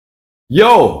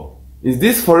Yo, is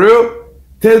this for real?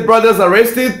 Tate brothers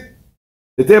arrested?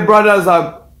 The Tate brothers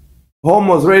are home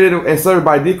was raided and served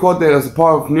by D court as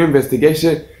part of new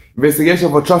investigation. Investigation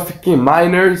for trafficking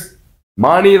minors,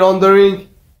 money laundering,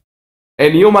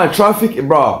 and human trafficking,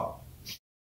 bro.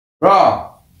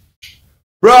 Bro,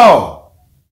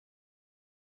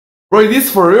 is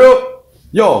this for real?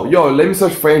 Yo, let me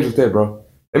search for Andrew Tate, bro.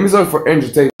 Let me search for Andrew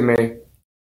Tate, man.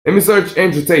 Let me search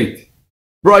Andrew Tate.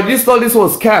 Bro, I just thought this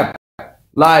was cap.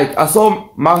 Like, I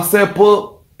saw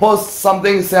Marcel post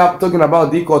something talking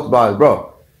about D-Court, but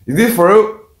bro, is this for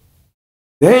real?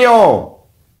 Damn,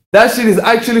 that shit is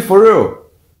actually for real.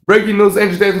 Breaking news,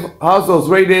 Andrew Tate's house was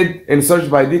raided and searched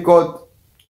by D-Court.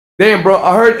 Damn, bro,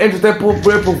 I heard Andrew Tate put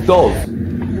bulletproof doors.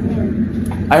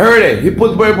 I heard it, he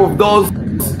put bulletproof doors.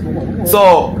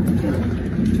 So,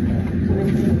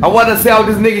 I wanna see how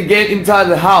this nigga get inside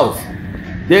the house.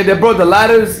 Yeah, they brought the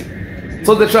ladders,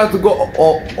 so they tried to go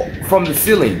from the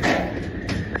ceiling.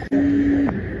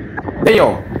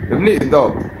 Damn,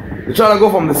 they're trying to go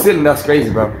from the ceiling. That's crazy,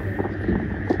 bro.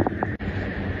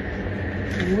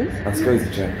 That's crazy,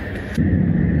 chat.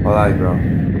 Alright, bro.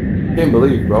 Can't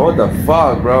believe, bro. What the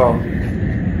fuck, bro?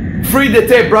 Free the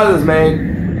Tate brothers,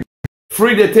 man.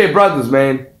 Free the Tate brothers,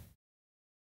 man.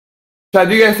 Chat,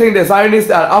 do you guys think the Zionists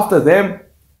are after them?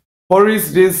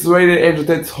 Police just raided Andrew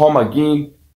Tate's home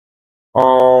again.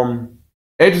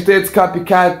 Andrew Tate's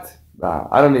copycat. Nah,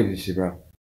 I don't need this shit, bro.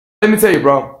 Let me tell you,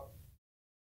 bro.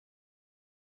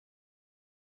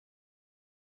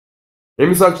 Let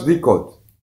me search D-Code.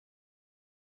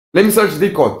 Let me search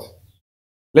D-Code.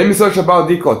 Let me search about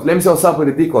D-Code. Let me see what's up with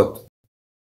the D-Code.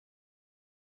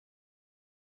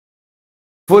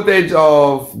 Footage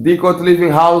of D-Code leaving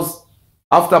house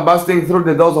after busting through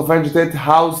the doors of Andrew Tate's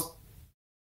house.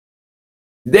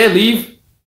 Did they leave?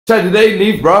 Chat, did they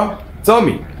leave, bro? Tell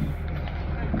me.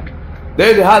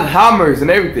 They had hammers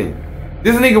and everything.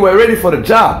 This nigga were ready for the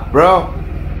job, bro.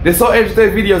 They saw Andrew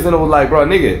Tate videos and it was like, bro,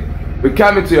 nigga, we're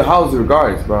coming to your house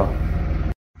regardless, bro.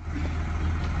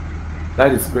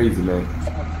 That is crazy, man.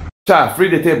 Chat, free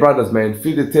the Tate brothers, man.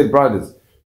 Free the Tate brothers.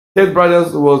 Tate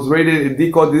brothers was raided in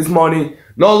D-Court this morning,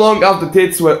 not long after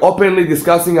Tates were openly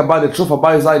discussing about the truth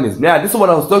about Zionism. Yeah, this is what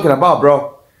I was talking about,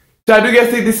 bro. Chat, do you guys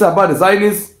think this is about the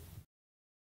Zionists?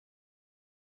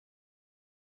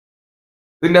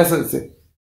 I think that's it.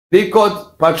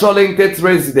 D-Court patrolling Tate's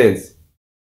residence.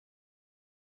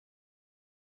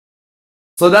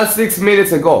 So that's 6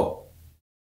 minutes ago.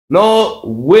 No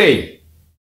way.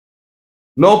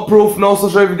 No proof, no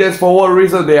social evidence for what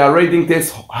reason they are raiding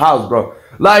Tate's house, bro.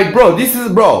 Like, bro, this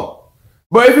is, bro,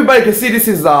 everybody can see this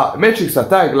is a Matrix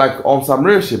attack, like, on some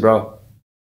real shit, bro.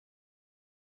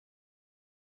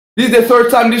 This is the third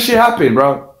time this shit happened,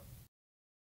 bro.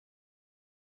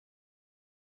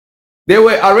 They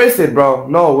were arrested, bro.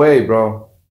 No way,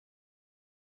 bro.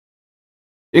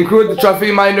 Include the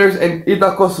traffic minors and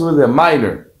intercourse with a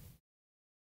minor.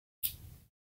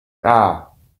 Ah.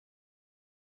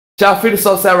 I feel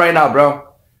so sad right now,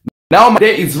 bro. Now my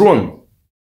day is ruined.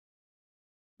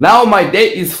 Now my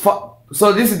day is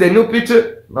so this is the new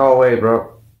picture? No way,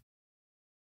 bro.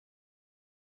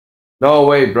 No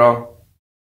way, bro.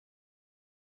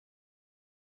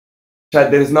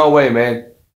 Chat, there is no way, man.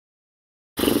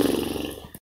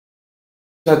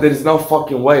 Chat, there is no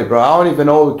fucking way, bro. I don't even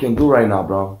know what we can do right now,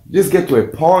 bro. Just get to a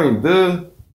point,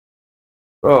 dude.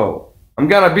 Bro, I'm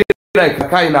gonna be like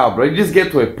Kakai now, bro. You just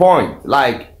get to a point.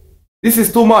 Like, this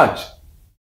is too much.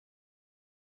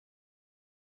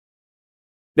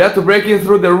 They had to break in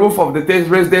through the roof of the Tate's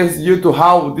residence due to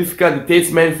how difficult the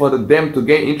Tate's made for them to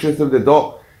gain entry through the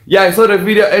door. Yeah, I saw the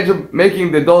video Andrew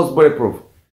making the doors bulletproof.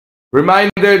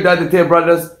 Reminder that the Tate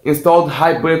brothers installed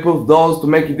high bulletproof doors to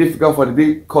make it difficult for the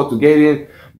D-Court to get in,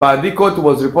 but D-Court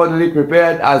was reportedly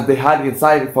prepared as they had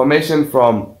inside information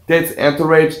from Tate's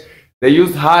entourage. They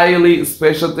used highly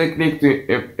special technique to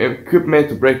equipment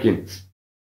to break in.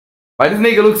 But this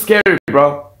nigga looks scary,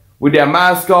 bro. With their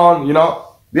mask on, you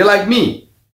know. They're like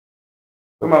me.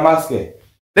 With my mask here.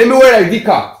 Let me wear like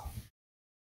D-Court.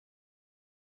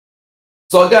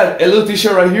 So I got a little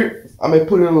t-shirt right here. I'm gonna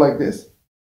put it on like this.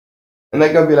 And I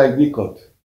can be like D-Court.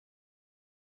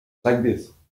 Like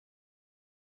this.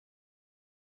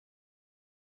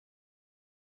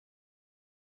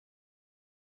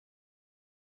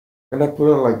 And I put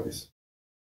it on like this.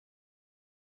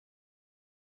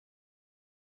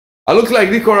 I look like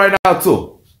D-Court right now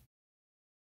too.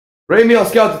 Rate me on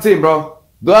scale to team, bro.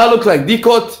 Do I look like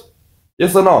D-Court?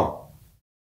 Yes or no?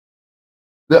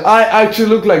 Do I actually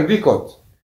look like D-Court?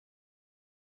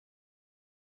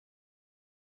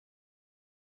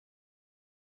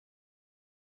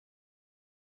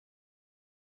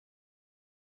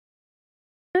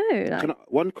 Like...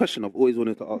 one question I've always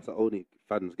wanted to ask the only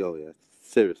fans girl, yeah?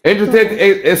 Seriously. Andrew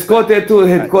Tate escorted to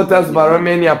headquarters by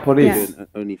Romania police. Yeah.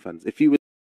 Only fans. If you would...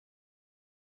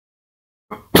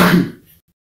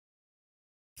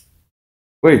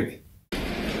 Wait.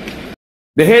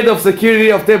 The head of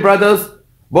security of Tate Brothers,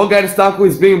 Bogdan Staku,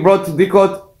 is being brought to the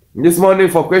court this morning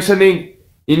for questioning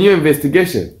in new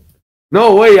investigation.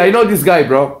 No way, I know this guy,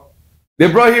 bro.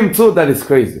 They brought him too. That is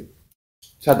crazy.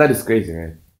 Chat, that is crazy,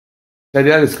 man. Chat,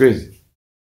 that is crazy.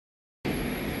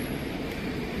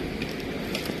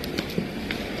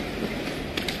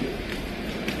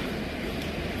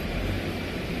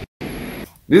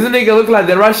 This nigga look like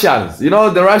the Russians. You know,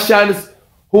 the Russians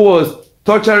who was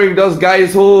torturing those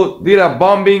guys who did a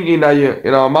bombing in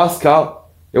Moscow.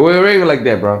 They were wearing like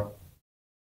that, bro.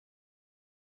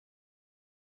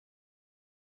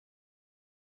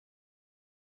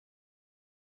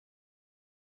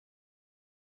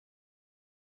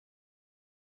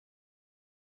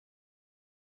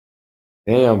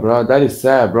 Damn, bro, that is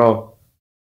sad, bro.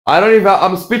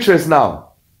 I'm speechless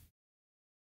now.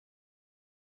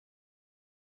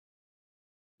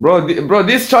 Bro,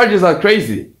 these charges are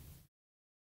crazy.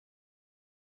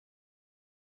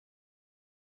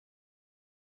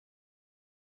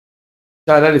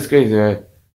 That is crazy, man.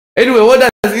 Anyway, what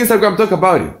does Instagram talk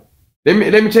about it?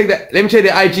 Let me check that. Let me check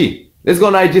the IG. Let's go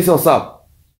on IG, see what's up.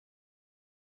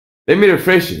 Let me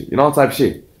refresh it, you know, type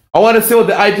shit. I want to see what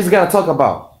the IG is gonna talk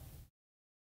about.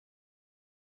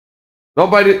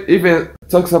 Nobody even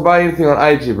talks about anything on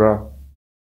IG, bro.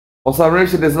 On some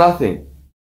reason, there's nothing.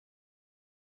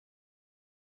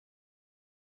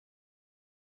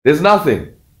 There's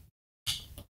nothing.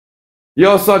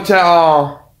 Yo, so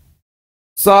chat,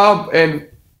 sub and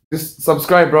just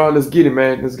subscribe, bro. Let's get it,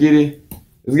 man. Let's get it.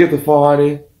 Let's get to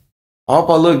 400. I hope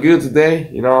I look good today.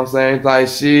 You know what I'm saying? Like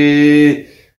shit.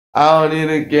 I don't need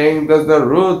a game. That's the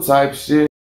rule type shit.